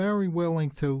been very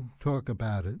willing to talk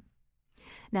about it.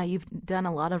 Now, you've done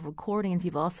a lot of recordings.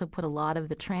 You've also put a lot of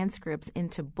the transcripts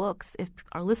into books. If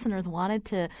our listeners wanted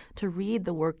to read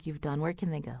the work you've done, where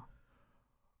can they go?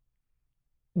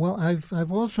 Well,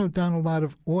 I've also done a lot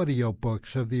of audio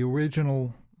books of the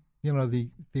original, the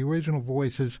original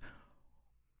voices,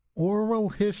 oral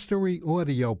history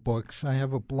audio books. I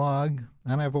have a blog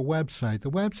and I have a website. The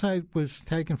website was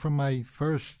taken from my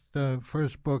first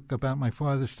book about my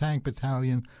father's tank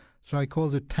battalion. So I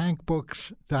called it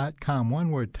tankbooks.com, one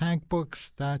word,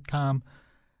 tankbooks.com,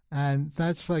 and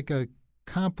that's like a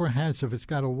comprehensive, it's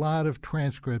got a lot of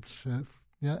transcripts,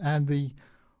 and the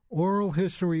oral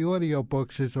history audio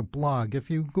books is a blog.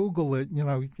 If you Google it,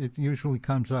 it usually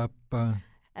comes up.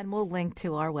 And we'll link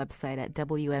to our website at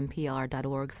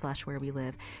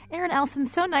WNPR.org/wherewelive. Aaron Elson,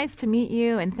 so nice to meet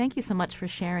you, and thank you so much for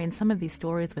sharing some of these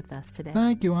stories with us today.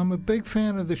 Thank you. I'm a big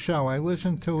fan of the show. I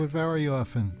listen to it very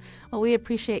often. Well, we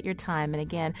appreciate your time. And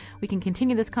again, we can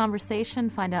continue this conversation,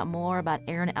 find out more about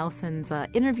Aaron Elson's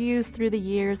interviews through the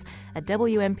years at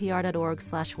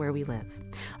WNPR.org/wherewelive.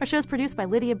 Our show is produced by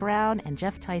Lydia Brown and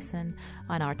Jeff Tyson,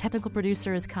 and our technical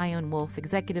producer is Kyone Wolf.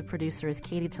 Executive producer is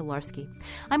Katie Tolarski.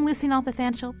 I'm Lucy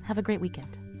Nalpathanchel. Have a great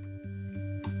weekend.